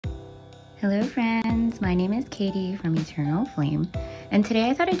Hello friends, my name is Katie from Eternal Flame, and today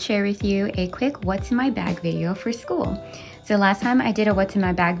I thought I'd share with you a quick what's in my bag video for school. So last time I did a what's in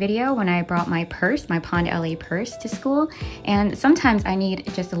my bag video when I brought my purse, my Pond LA purse to school, and sometimes I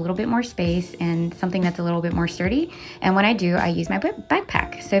need just a little bit more space and something that's a little bit more sturdy, and when I do, I use my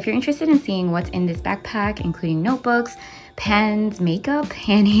backpack. So if you're interested in seeing what's in this backpack, including notebooks, pens, makeup,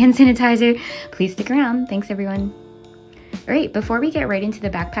 and hand sanitizer, please stick around. Thanks everyone. All right, before we get right into the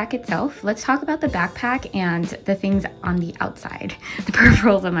backpack itself, let's talk about the backpack and the things on the outside, the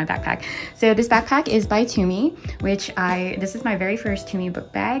peripherals of my backpack. So this backpack is by Tumi, this is my very first Tumi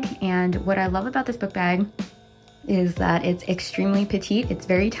book bag. And what I love about this book bag is that it's extremely petite. It's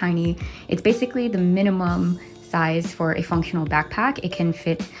very tiny. It's basically the minimum size for a functional backpack. It can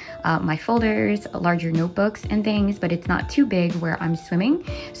fit my folders, larger notebooks and things, but it's not too big where I'm swimming.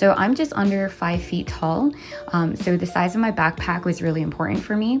 So I'm just under 5 feet tall. So the size of my backpack was really important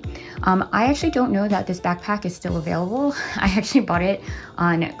for me. I actually don't know that this backpack is still available. I actually bought it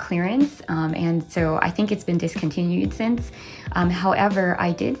on clearance, and so I think it's been discontinued since. However,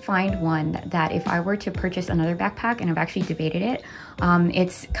 I did find one that if I were to purchase another backpack, and I've actually debated it,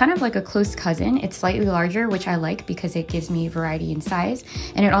 it's kind of like a close cousin. It's slightly larger, which I like because it gives me variety in size,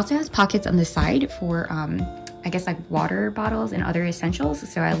 and it also has pockets on the side for I guess like water bottles and other essentials.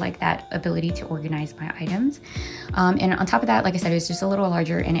 So I like that ability to organize my items. And on top of that, like I said, it's just a little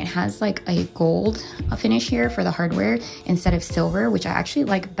larger, and it has like a gold finish here for the hardware instead of silver, which I actually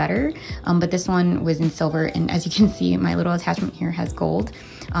like better. But this one was in silver, and as you can see, my little attachment here has gold.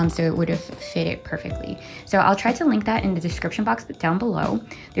 So it would have fit it perfectly. So I'll try to link that in the description box down below.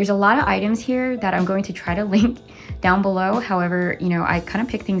 There's a lot of items here that I'm going to try to link down below. However, you know, I kind of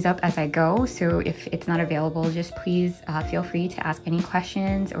pick things up as I go. So if it's not available, just please feel free to ask any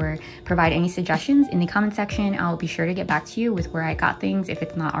questions or provide any suggestions in the comment section. I'll be sure to get back to you with where I got things if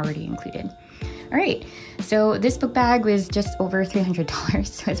it's not already included. All right, so this book bag was just over $300,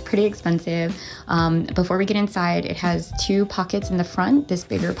 so it's pretty expensive. Before we get inside, it has 2 pockets in the front, this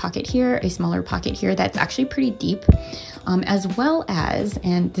bigger pocket here, a smaller pocket here that's actually pretty deep, as well as,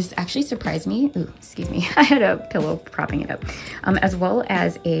 and this actually surprised me, ooh, excuse me, I had a pillow propping it up, as well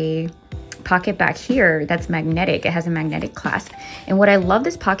as a pocket back here that's magnetic. It has a magnetic clasp. And what I love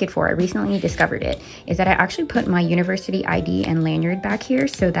this pocket for, I recently discovered it, is that I actually put my university ID and lanyard back here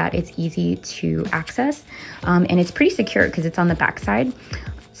so that it's easy to access. And it's pretty secure because it's on the back side.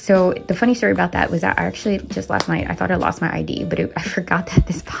 So the funny story about that was that I actually just last night, I thought I lost my ID, but I forgot that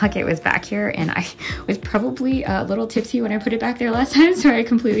this pocket was back here, and I was probably a little tipsy when I put it back there last time, so I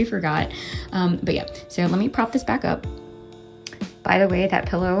completely forgot. But yeah, so let me prop this back up. By the way, that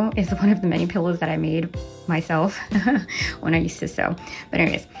pillow is one of the many pillows that I made myself when I used to sew. But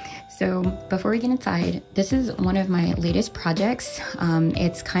anyways, so before we get inside, this is one of my latest projects.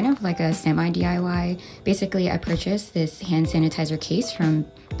 It's kind of like a semi-DIY. Basically, I purchased this hand sanitizer case from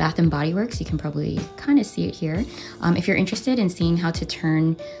Bath & Body Works. You can probably kind of see it here. If you're interested in seeing how to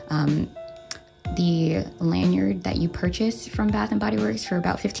turn the lanyard that you purchase from Bath & Body Works for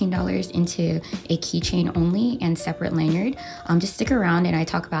about $15 into a keychain only and separate lanyard, just stick around and I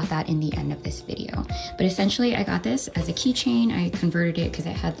talk about that in the end of this video. But essentially I got this as a keychain. I converted it because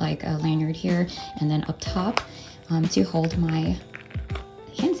it had like a lanyard here and then up top to hold my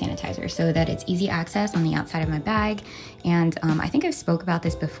hand sanitizer so that it's easy access on the outside of my bag. And I think I've spoke about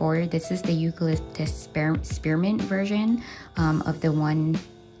this before. This is the eucalyptus spearmint version of the one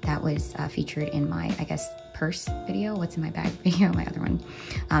that was featured in my, I guess, purse video, what's in my bag video, my other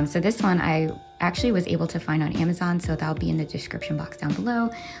one. So this one I actually was able to find on Amazon, so that'll be in the description box down below.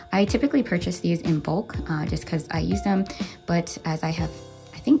 I typically purchase these in bulk just because I use them, but as I have,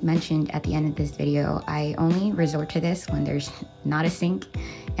 I think, mentioned at the end of this video, I only resort to this when there's not a sink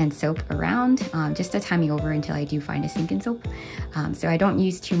and soap around, just to tie me over until I do find a sink and soap. So I don't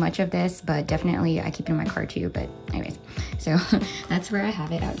use too much of this, but definitely I keep it in my car too. But anyways, so that's where I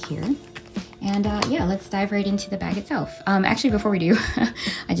have it out here. And yeah, let's dive right into the bag itself. Actually, before we do,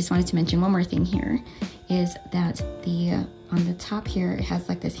 I just wanted to mention one more thing here, is that on the top here, it has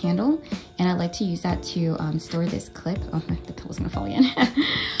like this handle, and I like to use that to store this clip. Oh, the pillow's gonna fall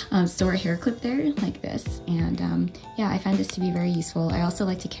again. Store a hair clip there like this. And yeah, I find this to be very useful. I also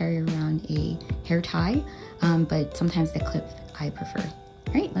like to carry around a hair tie, but sometimes the clip I prefer.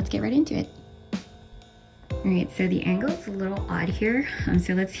 All right, let's get right into it. All right, so the angle's a little odd here.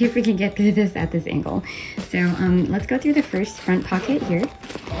 So let's see if we can get through this at this angle. So let's go through the first front pocket here.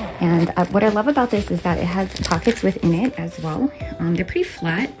 And what I love about this is that it has pockets within it as well. They're pretty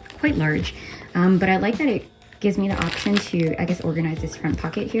flat, quite large, but I like that it gives me the option to, I guess, organize this front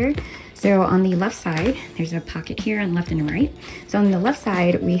pocket here. So on the left side, there's a pocket here on the left and right. So on the left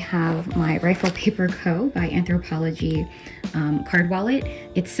side, we have my Rifle Paper Co. by Anthropologie card wallet.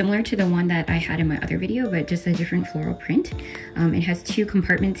 It's similar to the one that I had in my other video, but just a different floral print. It has two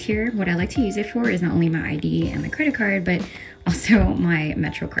compartments here. What I like to use it for is not only my ID and my credit card, but also my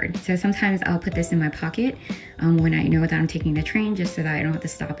Metro card. So sometimes I'll put this in my pocket when I know that I'm taking the train, just so that I don't have to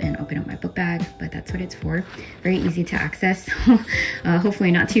stop and open up my book bag, but that's what it's for. Very easy to access.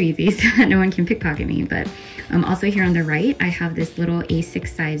 Hopefully not too easy so that no one can pickpocket me. But also here on the right, I have this little A6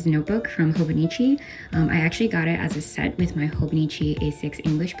 size notebook from Hobonichi. I actually got it as a set with my Hobonichi A6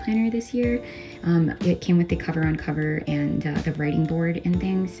 English planner this year. It came with the cover on cover and the writing board and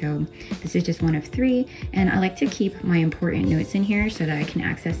things. So this is just one of 3. And I like to keep my important notes in here so that I can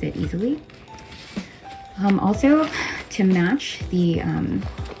access it easily. Also, to match the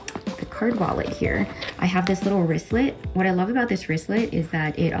card wallet here, I have this little wristlet. What I love about this wristlet is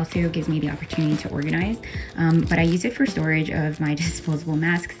that it also gives me the opportunity to organize, but I use it for storage of my disposable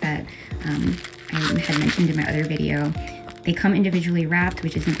masks that I had mentioned in my other video. They come individually wrapped,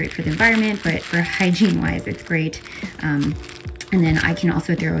 which isn't great for the environment, but for hygiene wise, it's great. And then I can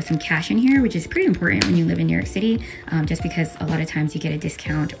also throw some cash in here, which is pretty important when you live in New York City, just because a lot of times you get a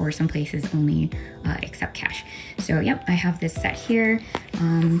discount, or some places only accept cash. So yep, I have this set here.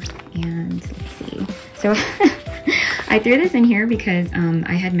 And let's see. So I threw this in here because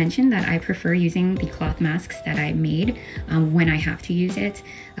I had mentioned that I prefer using the cloth masks that I made when I have to use it,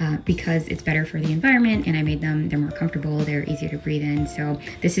 because it's better for the environment, and I made them, they're more comfortable, they're easier to breathe in. So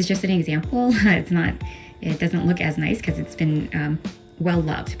this is just an example. It doesn't look as nice because it's been well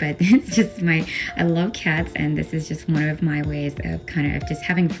loved, but it's just I love cats, and this is just one of my ways of kind of just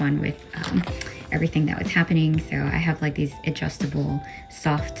having fun with everything that was happening. So I have like these adjustable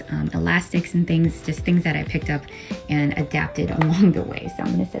soft elastics and things, just things that I picked up and adapted along the way. So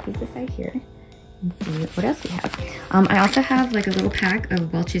I'm gonna set these aside here and see what else we have. I also have like a little pack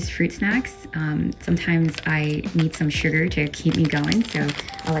of Welch's fruit snacks. Sometimes I need some sugar to keep me going, so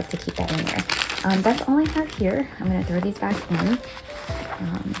I like to keep that in there. That's all I have here. I'm gonna throw these back in,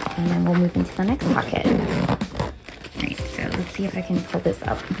 and then we'll move into the next pocket. All right, so let's see if I can pull this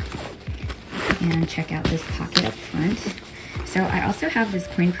up and check out this pocket up front. So I also have this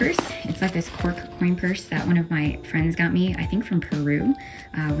coin purse. It's like this cork coin purse that one of my friends got me, I think from Peru,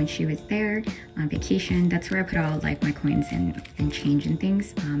 when she was there on vacation. That's where I put all like my coins and change and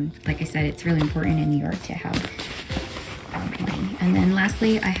things. Like I said, it's really important in New York to have money. And then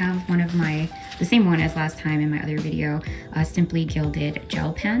lastly, I have one of the same one as last time in my other video, Simply Gilded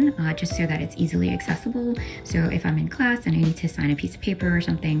gel pen, just so that it's easily accessible. So if I'm in class and I need to sign a piece of paper or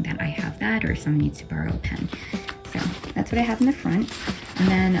something, that I have that, or if someone needs to borrow a pen. So that's what I have in the front. And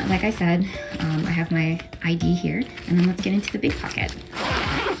then, like I said, I have my ID here, and then let's get into the big pocket.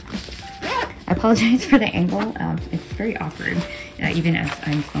 I apologize for the angle. It's very awkward, even as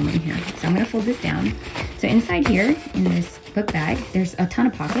I'm filming here. So I'm gonna fold this down. So inside here, in this book bag, there's a ton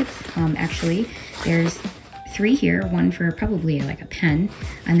of pockets. Actually, there's 3 here, one for probably like a pen,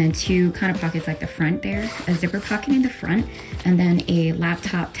 and then 2 kind of pockets like the front there, a zipper pocket in the front, and then a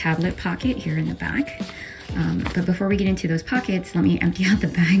laptop tablet pocket here in the back. But before we get into those pockets, let me empty out the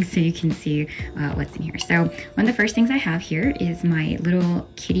bag so you can see what's in here. So one of the first things I have here is my little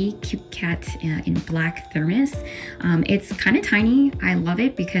kitty cute cat in black thermos. It's kind of tiny. I love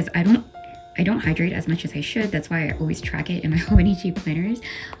it because I don't hydrate as much as I should. That's why I always track it in my Hobonichi planners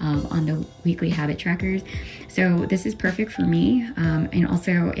on the weekly habit trackers. So this is perfect for me. And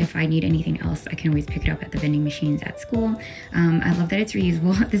also if I need anything else, I can always pick it up at the vending machines at school. I love that it's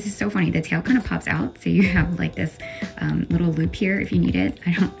reusable. This is so funny. The tail kind of pops out. So you have like this little loop here if you need it.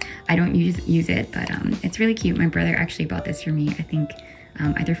 I don't use it, but it's really cute. My brother actually bought this for me, I think,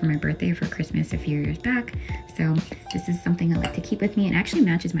 either for my birthday or for Christmas a few years back. So this is something I like to keep with me, and actually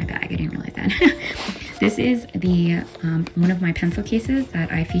matches my bag. I didn't realize that. This is the one of my pencil cases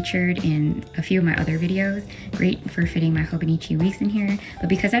that I featured in a few of my other videos. Great for fitting my Hobonichi weeks in here. But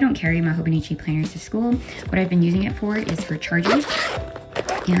because I don't carry my Hobonichi planners to school, what I've been using it for is for chargers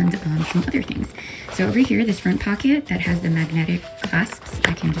and some other things. So over here, this front pocket that has the magnetic clasps,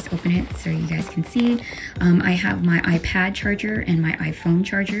 I can just open it so you guys can see. I have my iPad charger and my iPhone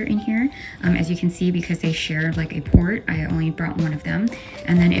charger in here. As you can see, because they share like a port, I only brought one of them.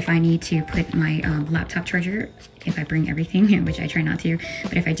 And then if I need to put my laptop charger, if I bring everything, which I try not to,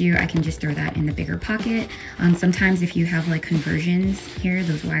 but if I do, I can just throw that in the bigger pocket. Sometimes if you have like conversions here,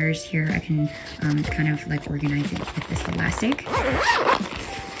 those wires here, I can kind of like organize it with this elastic.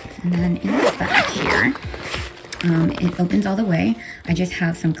 And then in the back here, it opens all the way. I just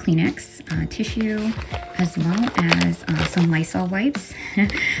have some Kleenex tissue. I as well as some Lysol wipes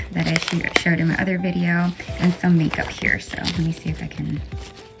that I showed in my other video, and some makeup here. So let me see if I can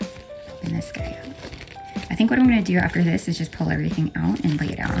open this guy up. I think what I'm going to do after this is just pull everything out and lay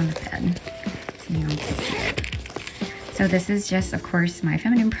it out on the bed so you all can see it. So this is just, of course, my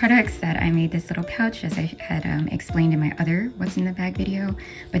feminine products that I made this little pouch, as I had explained in my other What's in the Bag video.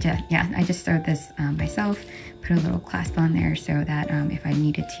 But yeah, I just sewed this myself, put a little clasp on there so that if I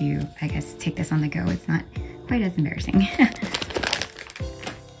needed to, I guess, take this on the go, it's not quite as embarrassing.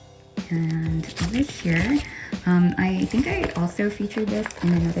 And over here, I think I also featured this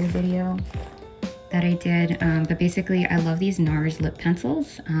in another video that I did, but basically I love these NARS lip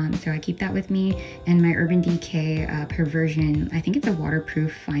pencils, so I keep that with me, and my Urban Decay Perversion, I think it's a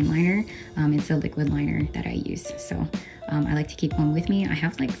waterproof fine liner. It's a liquid liner that I use, so I like to keep one with me. I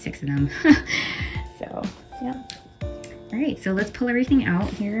have like 6 of them. So yeah. All right, so let's pull everything out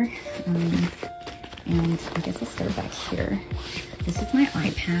here, and I guess I'll start back here. This is my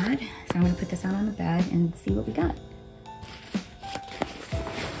iPad, so I'm gonna put this out on the bed and see what we got.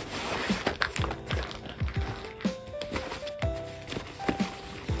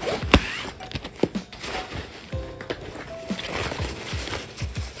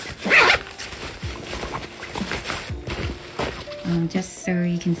 Just so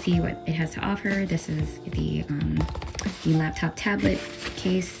you can see what it has to offer, this is the laptop tablet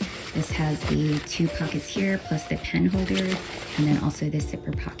case. This has the 2 pockets here, plus the pen holder, and then also this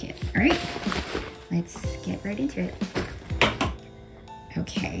zipper pocket. All right, let's get right into it.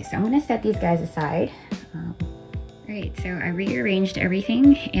 Okay, so I'm gonna set these guys aside. All right, so I rearranged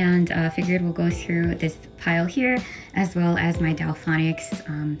everything and figured we'll go through this pile here, as well as my Dalphonics,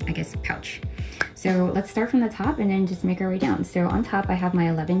 I guess, pouch. So let's start from the top and then just make our way down. So on top, I have my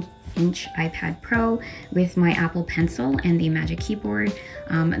 11-inch iPad Pro with my Apple Pencil and the Magic Keyboard.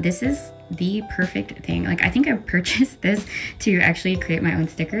 This is the perfect thing. Like, I think I purchased this to actually create my own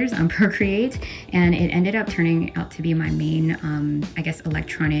stickers on Procreate, and it ended up turning out to be my main, I guess,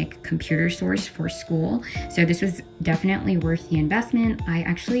 electronic computer source for school. So this was definitely worth the investment. I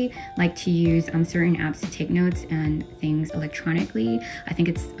actually like to use certain apps to take notes and things electronically. I think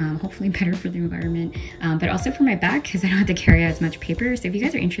it's hopefully better for the environment, but also for my back, because I don't have to carry as much paper. So if you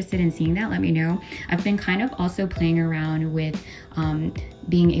guys are interested in seeing that, let me know. I've been kind of also playing around with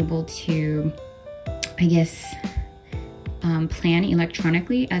being able to, I guess, plan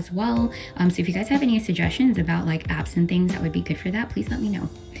electronically as well. So if you guys have any suggestions about like apps and things that would be good for that, please let me know,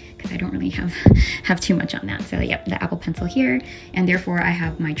 because I don't really have too much on that. So yep, the Apple Pencil here, and therefore I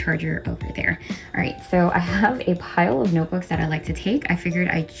have my charger over there. All right, so I have a pile of notebooks that I like to take. I figured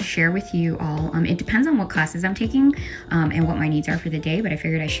I'd share with you all. It depends on what classes I'm taking and what my needs are for the day, but I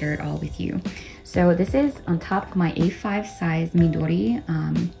figured I'd share it all with you. So this is on top of my A5 size Midori,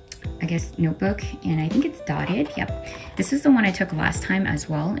 I guess, notebook, and I think it's dotted. Yep, this is the one I took last time as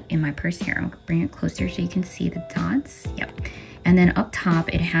well in my purse. Here, I'll bring it closer so you can see the dots. Yep, and then up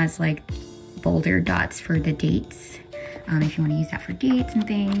top it has like bolder dots for the dates, if you want to use that for dates and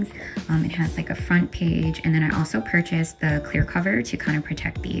things. It has like a front page, and then I also purchased the clear cover to kind of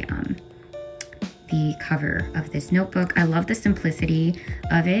protect the cover of this notebook. I love the simplicity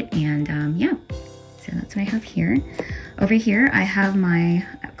of it, and yeah, so that's what I have here. Over here, I have my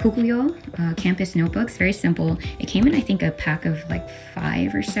Kukuyo campus notebooks. Very simple. It came in, I think, a pack of like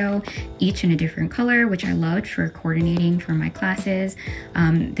 5 or so, each in a different color, which I loved for coordinating for my classes.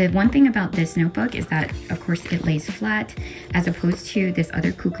 The one thing about this notebook is that, of course, it lays flat, as opposed to this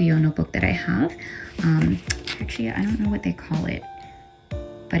other Kukuyo notebook that I have. Actually, I don't know what they call it,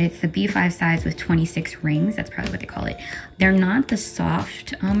 but it's the B5 size with 26 rings. That's probably what they call it. They're not the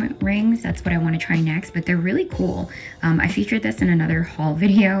soft rings. That's what I want to try next, but they're really cool. I featured this in another haul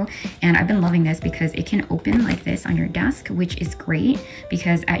video, and I've been loving this because it can open like this on your desk, which is great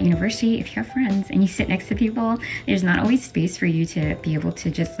because at university, if you have friends and you sit next to people, there's not always space for you to be able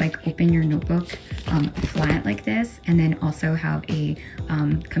to just like open your notebook flat like this, and then also have a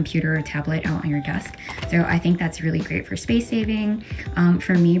computer or tablet out on your desk. So I think that's really great for space saving.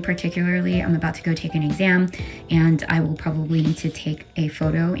 For me particularly, I'm about to go take an exam, and I will probably need to take a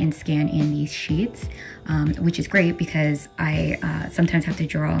photo and scan in these sheets, which is great because I sometimes have to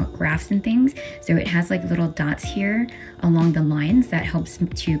draw graphs and things. So it has like little dots here along the lines that helps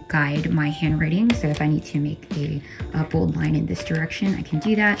to guide my handwriting. So if I need to make a bold line in this direction, I can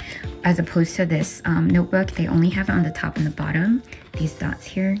do that. As opposed to this notebook, they only have it on the top and the bottom, these dots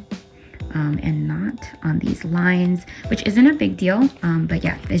here. And not on these lines, which isn't a big deal, but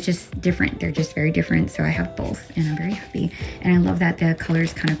yeah, it's just different. They're just very different, so I have both, and I'm very happy. And I love that the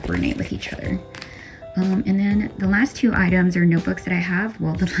colors kind of coordinate with each other. And then the last two items are notebooks that I have.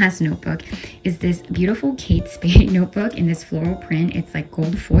 Well, the last notebook is this beautiful Kate Spade notebook in this floral print. It's like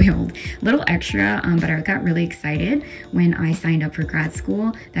gold foiled, little extra, but I got really excited when I signed up for grad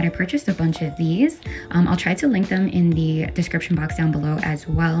school that I purchased a bunch of these. I'll try to link them in the description box down below as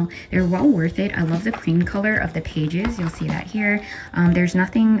well. They're well worth it. I love the cream color of the pages. You'll see that here. There's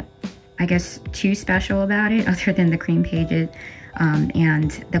nothing, I guess, too special about it other than the cream pages.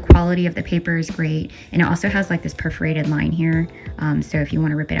 And the quality of the paper is great, and it also has like this perforated line here, so if you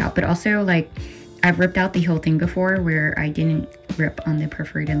want to rip it out, but also like I've ripped out the whole thing before where I didn't rip on the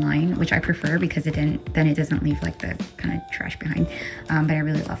perforated line, which I prefer because then it doesn't leave like the kind of trash behind. But I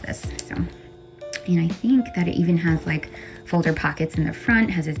really love this. So, and I think that it even has like folder pockets in the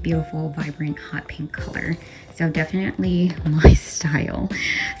front, has this beautiful vibrant hot pink color, so definitely my style.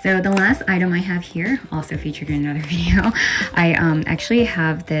 So the last item I have here, also featured in another video, I actually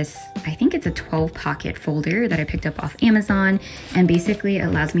have this, I think it's a 12 pocket folder that I picked up off Amazon, and basically it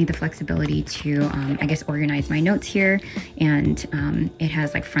allows me the flexibility to I guess organize my notes here, and it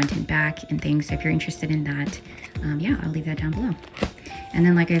has like front and back and things, so if you're interested in that, yeah, I'll leave that down below. And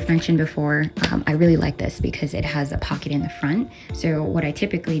then like I've mentioned before, I really like this because it has a pocket in the front. So what I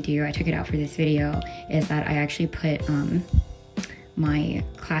typically do, I took it out for this video, is that I actually put my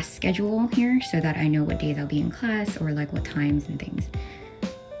class schedule here so that I know what days I'll be in class or like what times and things.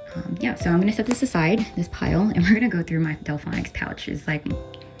 Yeah, so I'm gonna set this aside, this pile, and we're gonna go through my Delphonics pouch. It's like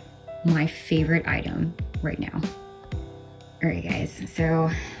my favorite item right now. All right guys,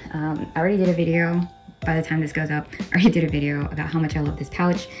 so I already did a video. By the time this goes up, I already did a video about how much I love this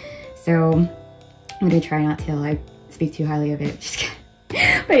pouch. So I'm gonna try not to like speak too highly of it. Just kidding.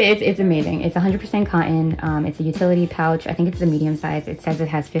 But it's amazing. It's 100% cotton. It's a utility pouch. I think it's the medium size. It says it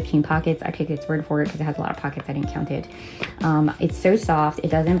has 15 pockets. I take its word for it because it has a lot of pockets. I didn't count it. It's so soft.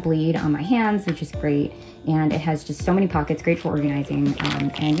 It doesn't bleed on my hands, which is great. And it has just so many pockets, great for organizing.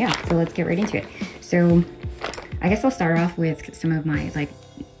 And yeah, so let's get right into it. So I guess I'll start off with some of my like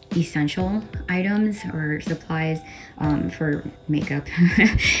essential items or supplies for makeup.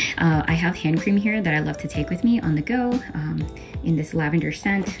 I have hand cream here that I love to take with me on the go in this lavender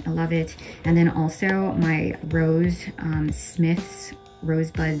scent. I love it. And then also my Rose Smith's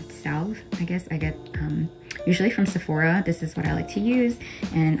Rosebud Salve, I guess I get usually from Sephora. This is what I like to use,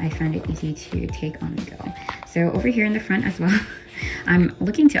 and I find it easy to take on the go. So over here in the front as well, I'm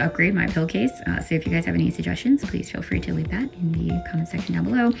looking to upgrade my pill case, so if you guys have any suggestions, please feel free to leave that in the comment section down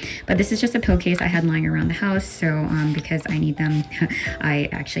below. But this is just a pill case I had lying around the house, so because I need them, I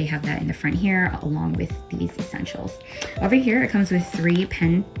actually have that in the front here along with these essentials. Over here, it comes with 3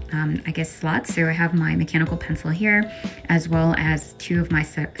 pen, I guess, slots. So I have my mechanical pencil here, as well as 2 of my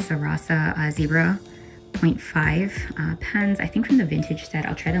Sarasa Zebra 0.5 pens, I think from the vintage set.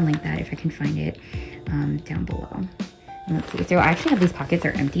 I'll try to link that if I can find it down below. Let's see, so I actually have these pockets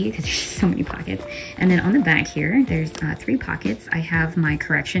are empty because there's just so many pockets. And then on the back here, there's 3 pockets. I have my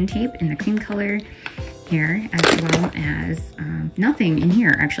correction tape in the cream color here, as well as nothing in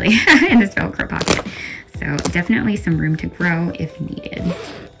here actually in this Velcro pocket. So definitely some room to grow if needed.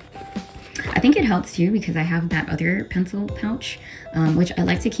 I think it helps too because I have that other pencil pouch, which I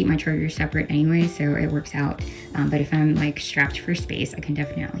like to keep my chargers separate anyway, so it works out. But if I'm like strapped for space, I can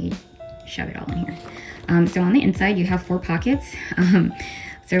definitely shove it all in here. So on the inside, you have 4 pockets.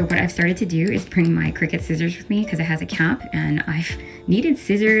 So what I've started to do is bring my Cricut scissors with me because it has a cap, and I've needed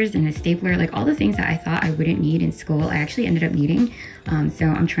scissors and a stapler, like all the things that I thought I wouldn't need in school, I actually ended up needing. So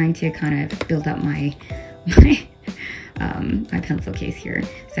I'm trying to kind of build up my pencil case here.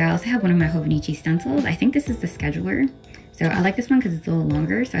 So I also have one of my Hobonichi stencils. I think this is the scheduler. So I like this one because it's a little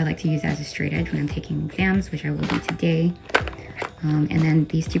longer, so I like to use it as a straight edge when I'm taking exams, which I will do today. And then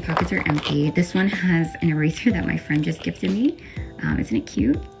these 2 pockets are empty. This one has an eraser that my friend just gifted me. Isn't it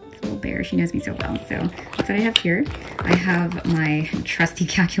cute? It's a little bear. She knows me so well. So that's what I have here. I have my trusty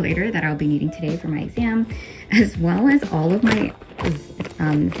calculator that I'll be needing today for my exam, as well as all of my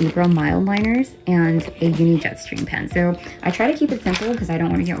Zebra mild liners and a uni Jetstream pen. So I try to keep it simple because I don't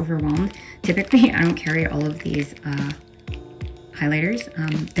want to get overwhelmed. Typically, I don't carry all of these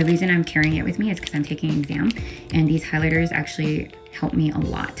highlighters. The reason I'm carrying it with me is because I'm taking an exam, and these highlighters actually help me a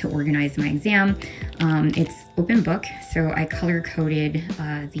lot to organize my exam. It's open book, so I color coded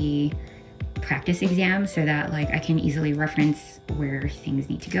the practice exam so that like I can easily reference where things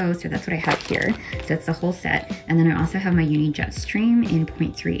need to go. So that's what I have here. So that's the whole set. And then I also have my uni Jetstream in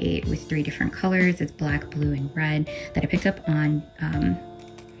 0.38 with 3 different colors. It's black, blue, and red that I picked up on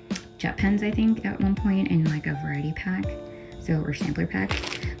Jet Pens, I think, at one point in like a variety pack. So, or sampler pack.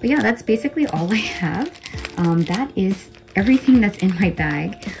 But yeah, that's basically all I have. That is everything that's in my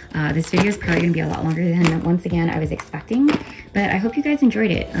bag. This video is probably gonna be a lot longer than, once again, I was expecting, but I hope you guys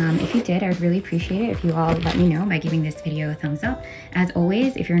enjoyed it. If you did, I'd really appreciate it if you all let me know by giving this video a thumbs up. As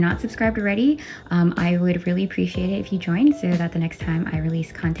always, if you're not subscribed already, I would really appreciate it if you join so that the next time I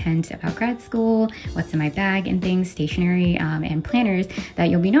release content about grad school, what's in my bag and things, stationery, and planners, that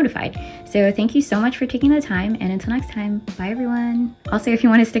you'll be notified. So thank you so much for taking the time, and until next time, bye everyone. Also, if you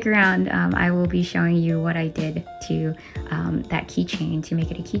want to stick around, I will be showing you what I did to that keychain to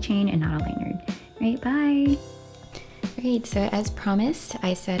make it a keychain and not a lanyard. Right, bye. Alright, so as promised,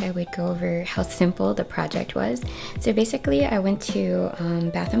 I said I would go over how simple the project was. So basically, I went to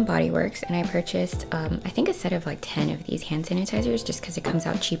Bath & Body Works and I purchased, I think a set of like 10 of these hand sanitizers just because it comes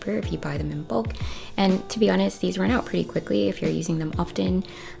out cheaper if you buy them in bulk. And to be honest, these run out pretty quickly if you're using them often.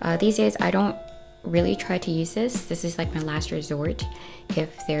 These days, I don't really try to use this. This is like my last resort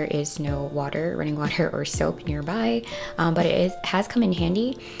if there is no water, running water or soap nearby, but has come in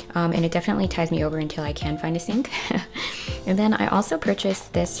handy, and it definitely ties me over until I can find a sink. And then I also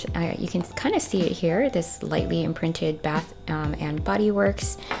purchased this, you can kind of see it here, this lightly imprinted Bath and Body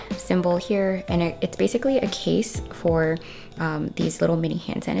Works symbol here, and it's basically a case for these little mini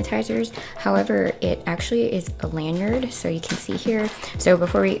hand sanitizers. However, it actually is a lanyard, so you can see here. So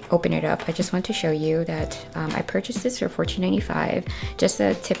before we open it up, I just want to show you that I purchased this for $14.95. Just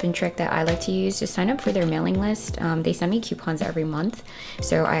a tip and trick that I like to use, just sign up for their mailing list. They send me coupons every month,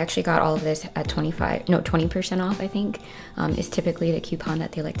 so I actually got all of this at 20% off, I think, is typically the coupon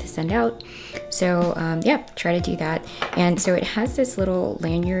that they like to send out. So yeah, try to do that. And so it has this little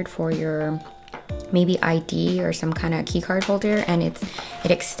lanyard for your maybe ID or some kind of key card holder, and it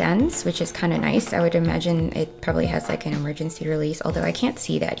extends, which is kind of nice. I would imagine it probably has like an emergency release, although I can't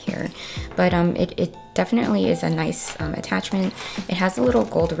see that here, but it definitely is a nice attachment. It has a little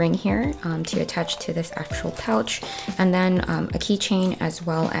gold ring here to attach to this actual pouch, and then a keychain as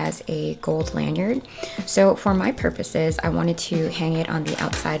well as a gold lanyard. So for my purposes, I wanted to hang it on the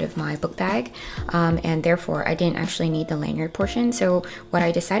outside of my book bag, and therefore I didn't actually need the lanyard portion. So what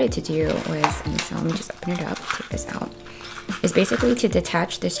I decided to do was, and so let me just open it up, take this out, is basically to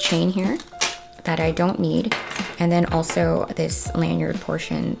detach this chain here that I don't need, and then also this lanyard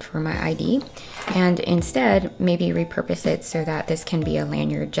portion for my ID, and instead maybe repurpose it so that this can be a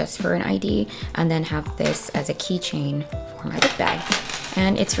lanyard just for an ID, and then have this as a keychain for my book bag.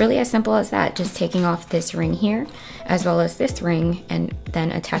 And it's really as simple as that, just taking off this ring here as well as this ring and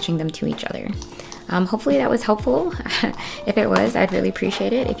then attaching them to each other. Hopefully that was helpful. If it was, I'd really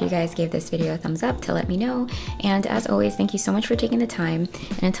appreciate it if you guys gave this video a thumbs up to let me know. And as always, thank you so much for taking the time.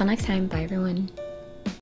 And until next time, bye everyone.